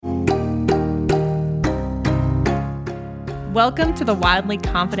Welcome to the Wildly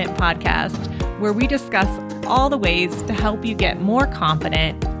Confident podcast, where we discuss all the ways to help you get more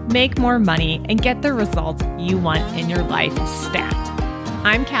confident, make more money, and get the results you want in your life stat.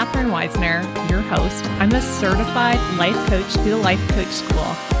 I'm Catherine Weisner, your host. I'm a certified life coach through the Life Coach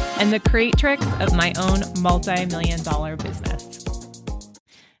School and the creatrix of my own multi-million-dollar business.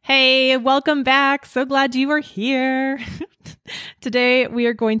 Hey, welcome back. So glad you are here. Today, we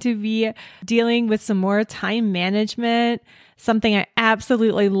are going to be dealing with some more time management, something I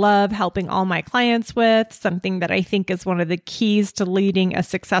absolutely love helping all my clients with, something that I think is one of the keys to leading a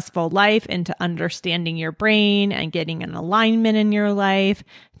successful life and to understanding your brain and getting an alignment in your life.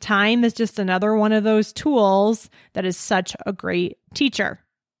 Time is just another one of those tools that is such a great teacher.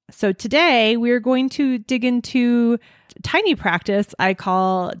 So today, we are going to dig into a tiny practice I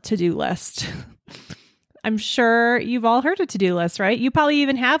call to-do list. I'm sure you've all heard of to-do lists, right? You probably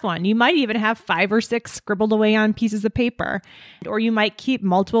even have one. You might even have 5 or 6 scribbled away on pieces of paper, or you might keep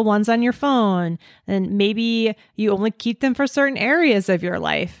multiple ones on your phone. And maybe you only keep them for certain areas of your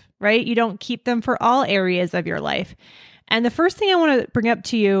life, right? You don't keep them for all areas of your life. And the first thing I want to bring up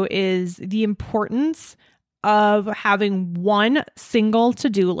to you is the importance of having one single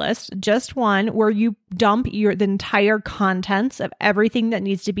to-do list, just one, where you dump the entire contents of everything that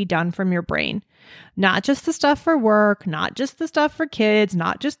needs to be done from your brain. Not just the stuff for work, not just the stuff for kids,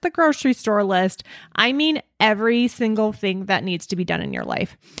 not just the grocery store list. I mean, every single thing that needs to be done in your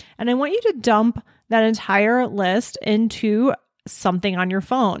life. And I want you to dump that entire list into something on your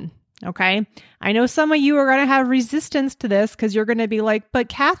phone. Okay. I know some of you are going to have resistance to this because you're going to be like, but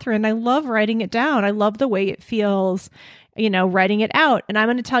Catherine, I love writing it down. I love the way it feels, writing it out. And I'm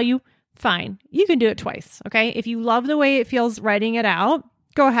going to tell you, fine, you can do it twice. Okay. If you love the way it feels writing it out,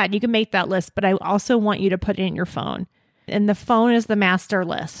 go ahead. You can make that list, but I also want you to put it in your phone. And the phone is the master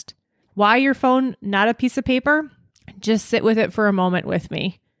list. Why your phone, not a piece of paper? Just sit with it for a moment with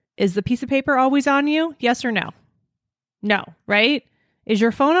me. Is the piece of paper always on you? Yes or no? No, right? Is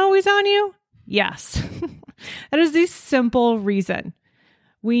your phone always on you? Yes. That is the simple reason.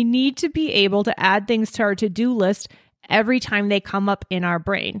 We need to be able to add things to our to-do list every time they come up in our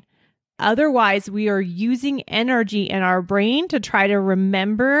brain. Otherwise, we are using energy in our brain to try to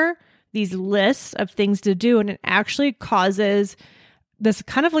remember these lists of things to do, and it actually causes this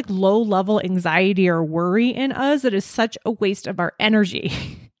kind of like low-level anxiety or worry in us that is such a waste of our energy.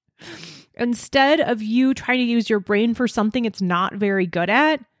 Instead of you trying to use your brain for something it's not very good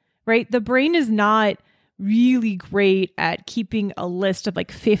at, right? The brain is not really great at keeping a list of like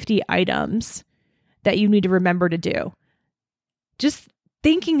 50 items that you need to remember to do. Just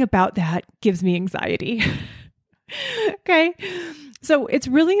thinking about that gives me anxiety. Okay. So it's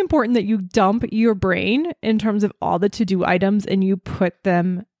really important that you dump your brain in terms of all the to-do items and you put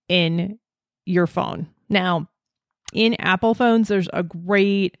them in your phone. Now, in Apple phones, there's a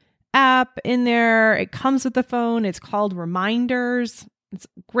great app in there. It comes with the phone. It's called Reminders. It's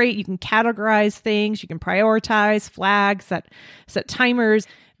great. You can categorize things. You can prioritize, flags, set timers.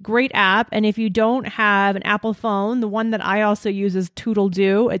 Great app. And if you don't have an Apple phone, the one that I also use is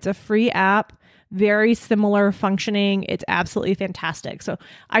ToodleDo. It's a free app, very similar functioning. It's absolutely fantastic. So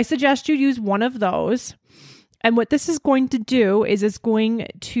I suggest you use one of those. And what this is going to do is it's going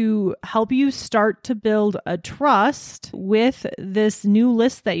to help you start to build a trust with this new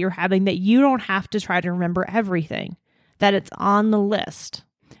list that you're having, that you don't have to try to remember everything, that it's on the list.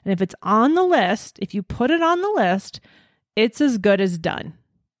 And if it's on the list, if you put it on the list, it's as good as done.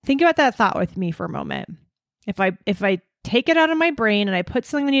 Think about that thought with me for a moment. If I take it out of my brain and I put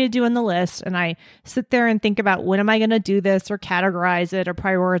something I need to do on the list and I sit there and think about when am I going to do this or categorize it or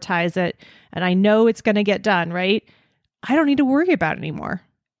prioritize it, and I know it's going to get done, right? I don't need to worry about it anymore.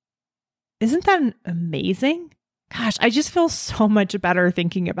 Isn't that amazing? Gosh, I just feel so much better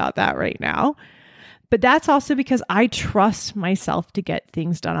thinking about that right now. But that's also because I trust myself to get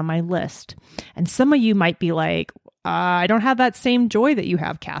things done on my list. And some of you might be like, I don't have that same joy that you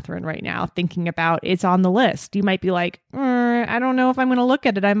have, Catherine, right now, thinking about it's on the list. You might be like, I don't know if I'm going to look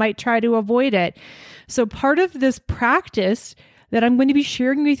at it. I might try to avoid it. So part of this practice that I'm going to be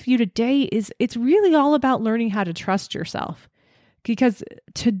sharing with you today is it's really all about learning how to trust yourself, because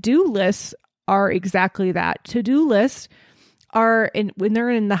to-do lists are exactly that. To-do lists are, when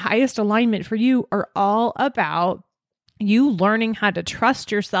they're in the highest alignment for you, are all about you learning how to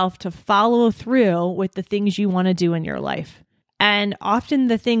trust yourself to follow through with the things you want to do in your life. And often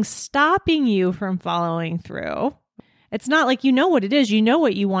the things stopping you from following through, it's not like you know what it is. You know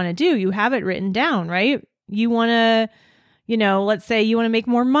what you want to do. You have it written down, right? You want to, let's say you want to make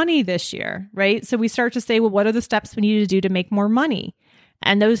more money this year, right? So we start to say, well, what are the steps we need to do to make more money?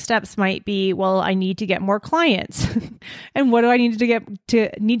 And those steps might be, well, I need to get more clients. And what do I need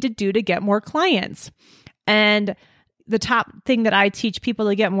to do to get more clients? And the top thing that I teach people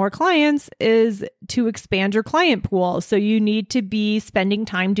to get more clients is to expand your client pool. So you need to be spending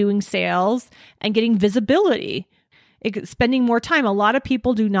time doing sales and getting visibility, spending more time. A lot of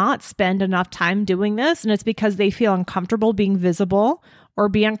people do not spend enough time doing this, and it's because they feel uncomfortable being visible or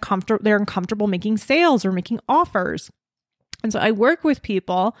they're uncomfortable making sales or making offers. And so I work with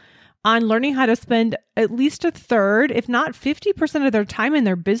people on learning how to spend at least a third, if not 50% of their time in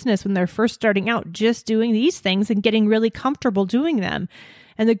their business when they're first starting out, just doing these things and getting really comfortable doing them.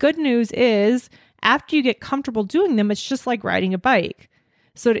 And the good news is, after you get comfortable doing them, it's just like riding a bike.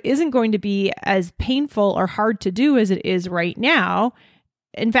 So it isn't going to be as painful or hard to do as it is right now.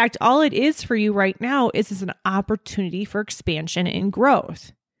 In fact, all it is for you right now is an opportunity for expansion and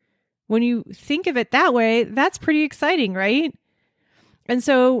growth. When you think of it that way, that's pretty exciting, right? And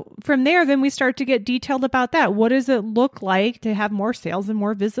so from there, then we start to get detailed about that. What does it look like to have more sales and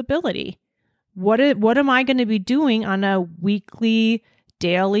more visibility? What am I going to be doing on a weekly,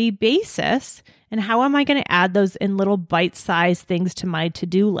 daily basis? And how am I going to add those in little bite-sized things to my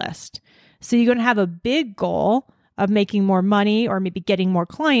to-do list? So you're going to have a big goal of making more money or maybe getting more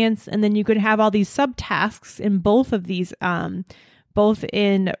clients. And then you could have all these subtasks in both of these, both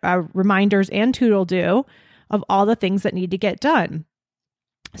in reminders and to-do of all the things that need to get done.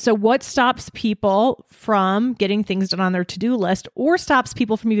 So what stops people from getting things done on their to-do list, or stops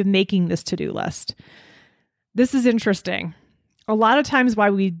people from even making this to-do list? This is interesting. A lot of times why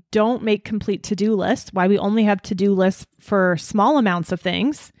we don't make complete to-do lists, why we only have to-do lists for small amounts of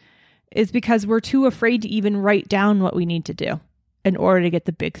things, is because we're too afraid to even write down what we need to do in order to get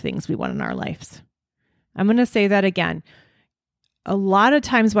the big things we want in our lives. I'm going to say that again. A lot of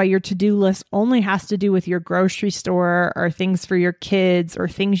times why your to-do list only has to do with your grocery store or things for your kids or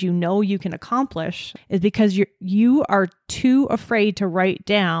things you know you can accomplish is because you are too afraid to write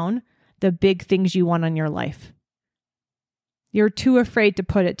down the big things you want in your life. You're too afraid to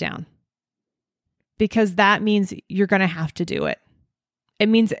put it down because that means you're going to have to do it. It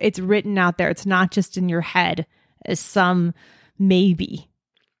means it's written out there. It's not just in your head as some maybe.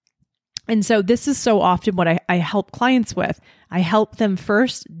 And so this is so often what I help clients with. I help them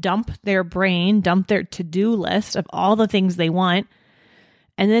first dump their to-do list of all the things they want.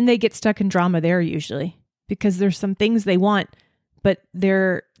 And then they get stuck in drama there usually because there's some things they want, but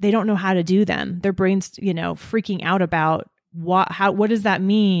they don't know how to do them. Their brain's, freaking out about what does that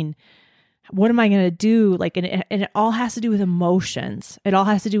mean? What am I going to do? And it all has to do with emotions. It all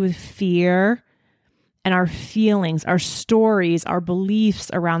has to do with fear and our feelings, our stories, our beliefs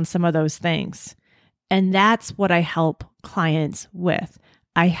around some of those things. And that's what I help clients with.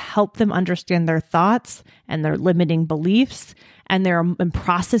 I help them understand their thoughts and their limiting beliefs and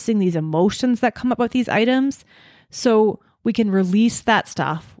processing these emotions that come up with these items. So we can release that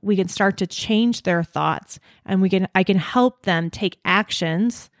stuff. We can start to change their thoughts, and I can help them take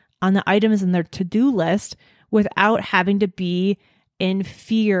actions on the items in their to-do list without having to be in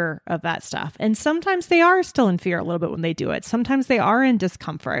fear of that stuff. And sometimes they are still in fear a little bit when they do it. Sometimes they are in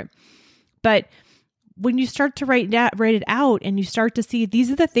discomfort. But when you start to write it out and you start to see these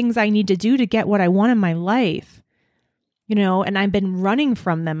are the things I need to do to get what I want in my life, and I've been running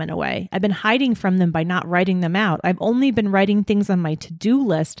from them in a way. I've been hiding from them by not writing them out. I've only been writing things on my to-do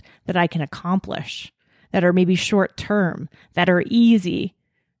list that I can accomplish, that are maybe short term, that are easy,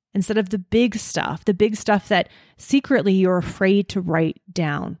 instead of the big stuff that secretly you're afraid to write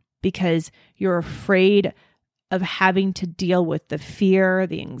down because you're afraid of having to deal with the fear,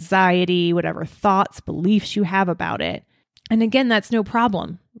 the anxiety, whatever thoughts, beliefs you have about it. And again, that's no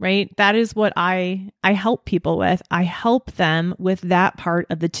problem, right? That is what I help people with. I help them with that part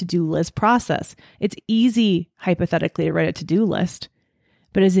of the to-do list process. It's easy, hypothetically, to write a to-do list,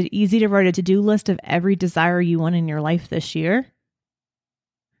 but is it easy to write a to-do list of every desire you want in your life this year?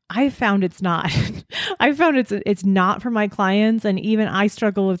 I found it's not. I found it's not for my clients, and even I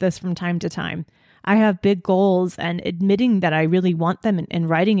struggle with this from time to time. I have big goals, and admitting that I really want them and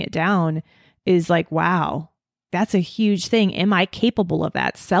writing it down is like, wow, that's a huge thing. Am I capable of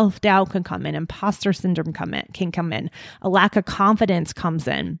that? Self-doubt can come in. Imposter syndrome can come in. A lack of confidence comes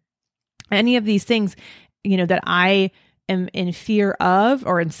in. Any of these things, that I am in fear of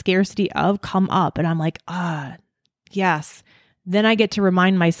or in scarcity of come up, and I'm like, yes. Then I get to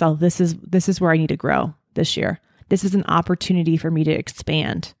remind myself, this is where I need to grow this year. This is an opportunity for me to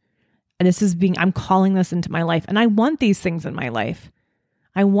expand. And I'm calling this into my life. And I want these things in my life.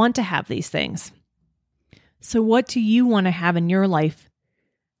 I want to have these things. So what do you want to have in your life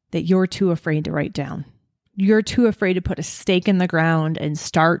that you're too afraid to write down? you're too afraid to put a stake in the ground and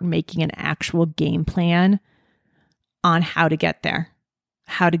start making an actual game plan on how to get there,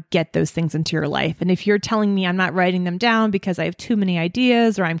 how to get those things into your life. And if you're telling me I'm not writing them down because I have too many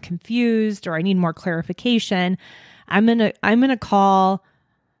ideas, or I'm confused, or I need more clarification, I'm gonna call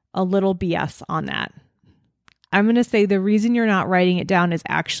a little BS on that. I'm going to say the reason you're not writing it down is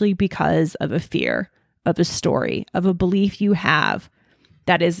actually because of a fear, of a story, of a belief you have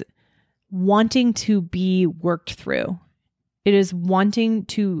that is wanting to be worked through. It is wanting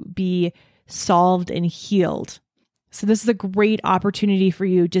to be solved and healed. So this is a great opportunity for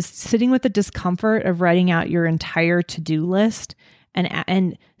you, just sitting with the discomfort of writing out your entire to-do list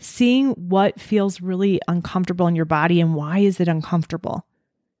and seeing what feels really uncomfortable in your body and why is it uncomfortable.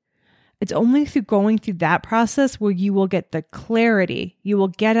 It's only through going through that process where you will get the clarity, you will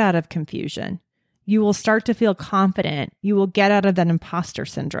get out of confusion, you will start to feel confident, you will get out of that imposter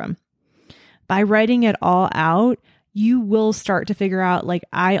syndrome. By writing it all out, you will start to figure out, like,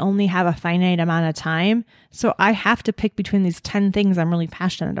 I only have a finite amount of time, so I have to pick between these 10 things I'm really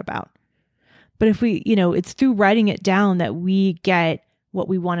passionate about. But if we, it's through writing it down that we get what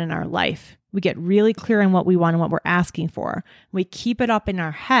we want in our life. We get really clear on what we want and what we're asking for. We keep it up in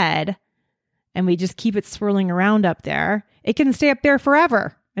our head and we just keep it swirling around up there. It can stay up there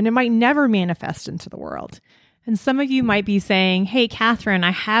forever and it might never manifest into the world. And some of you might be saying, hey, Catherine,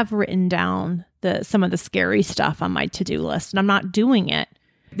 I have written down some of the scary stuff on my to-do list and I'm not doing it.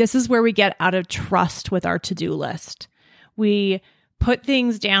 This is where we get out of trust with our to-do list. We put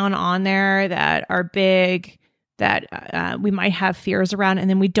things down on there that are big, that we might have fears around, and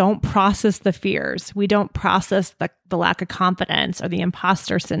then we don't process the fears. We don't process the lack of confidence or the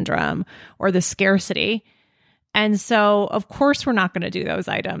imposter syndrome or the scarcity. And so, of course, we're not going to do those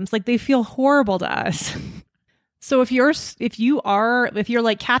items. Like, they feel horrible to us. So if you're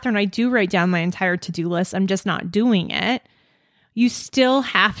like, Catherine, I do write down my entire to-do list, I'm just not doing it, you still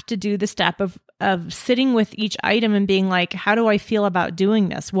have to do the step of sitting with each item and being like, how do I feel about doing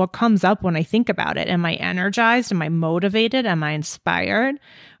this? What comes up when I think about it? Am I energized? Am I motivated? Am I inspired?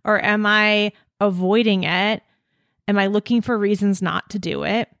 Or am I avoiding it? Am I looking for reasons not to do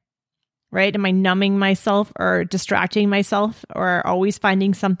it? Right? Am I numbing myself or distracting myself or always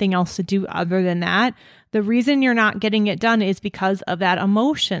finding something else to do other than that? The reason you're not getting it done is because of that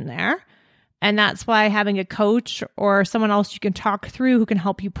emotion there. And that's why having a coach or someone else you can talk through who can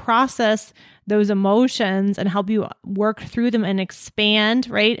help you process those emotions and help you work through them and expand,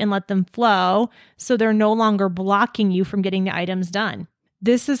 right? And let them flow so they're no longer blocking you from getting the items done.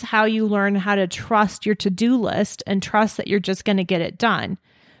 This is how you learn how to trust your to-do list and trust that you're just going to get it done.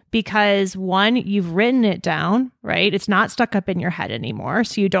 Because one, you've written it down, right? It's not stuck up in your head anymore.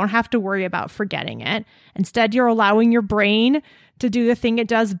 So you don't have to worry about forgetting it. Instead, you're allowing your brain to do the thing it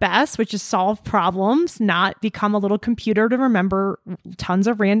does best, which is solve problems, not become a little computer to remember tons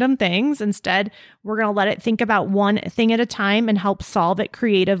of random things. Instead, we're going to let it think about one thing at a time and help solve it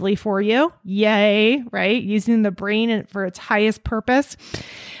creatively for you. Yay, right? Using the brain for its highest purpose.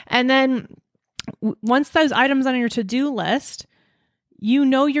 And then once those items on your to-do list, you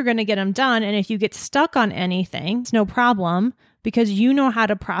know you're going to get them done. And if you get stuck on anything, it's no problem because you know how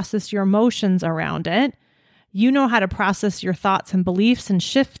to process your emotions around it. You know how to process your thoughts and beliefs and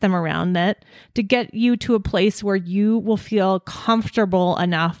shift them around it to get you to a place where you will feel comfortable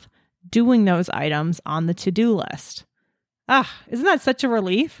enough doing those items on the to-do list. Isn't that such a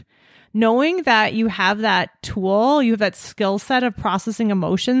relief? Knowing that you have that tool, you have that skill set of processing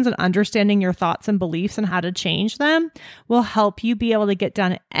emotions and understanding your thoughts and beliefs and how to change them will help you be able to get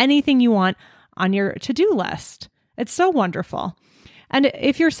done anything you want on your to-do list. It's so wonderful. And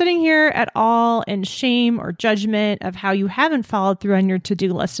if you're sitting here at all in shame or judgment of how you haven't followed through on your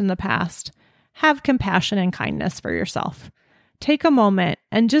to-do list in the past, have compassion and kindness for yourself. Take a moment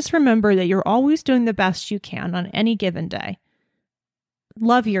and just remember that you're always doing the best you can on any given day.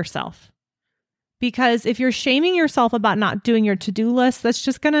 Love yourself. Because if you're shaming yourself about not doing your to-do list, that's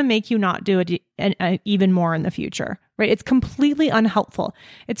just going to make you not do it even more in the future, right? It's completely unhelpful.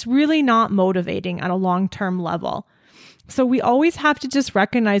 It's really not motivating on a long-term level. So we always have to just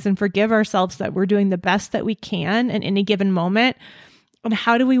recognize and forgive ourselves that we're doing the best that we can in any given moment. And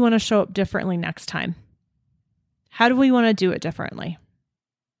how do we want to show up differently next time? How do we want to do it differently?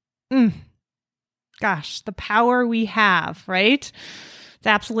 Gosh, the power we have, right? It's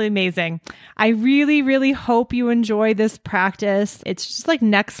absolutely amazing. I really, really hope you enjoy this practice. It's just like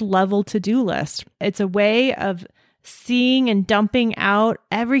next level to-do list. It's a way of seeing and dumping out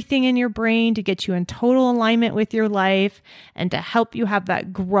everything in your brain to get you in total alignment with your life and to help you have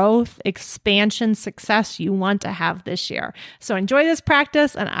that growth, expansion, success you want to have this year. So enjoy this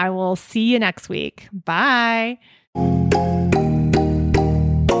practice, and I will see you next week. Bye.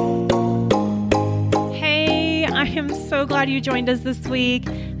 Hey, I am so glad you joined us this week.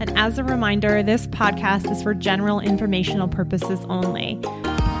 And as a reminder, this podcast is for general informational purposes only.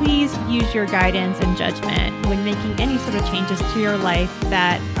 Please use your guidance and judgment when making any sort of changes to your life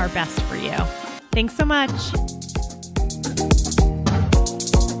that are best for you. Thanks so much.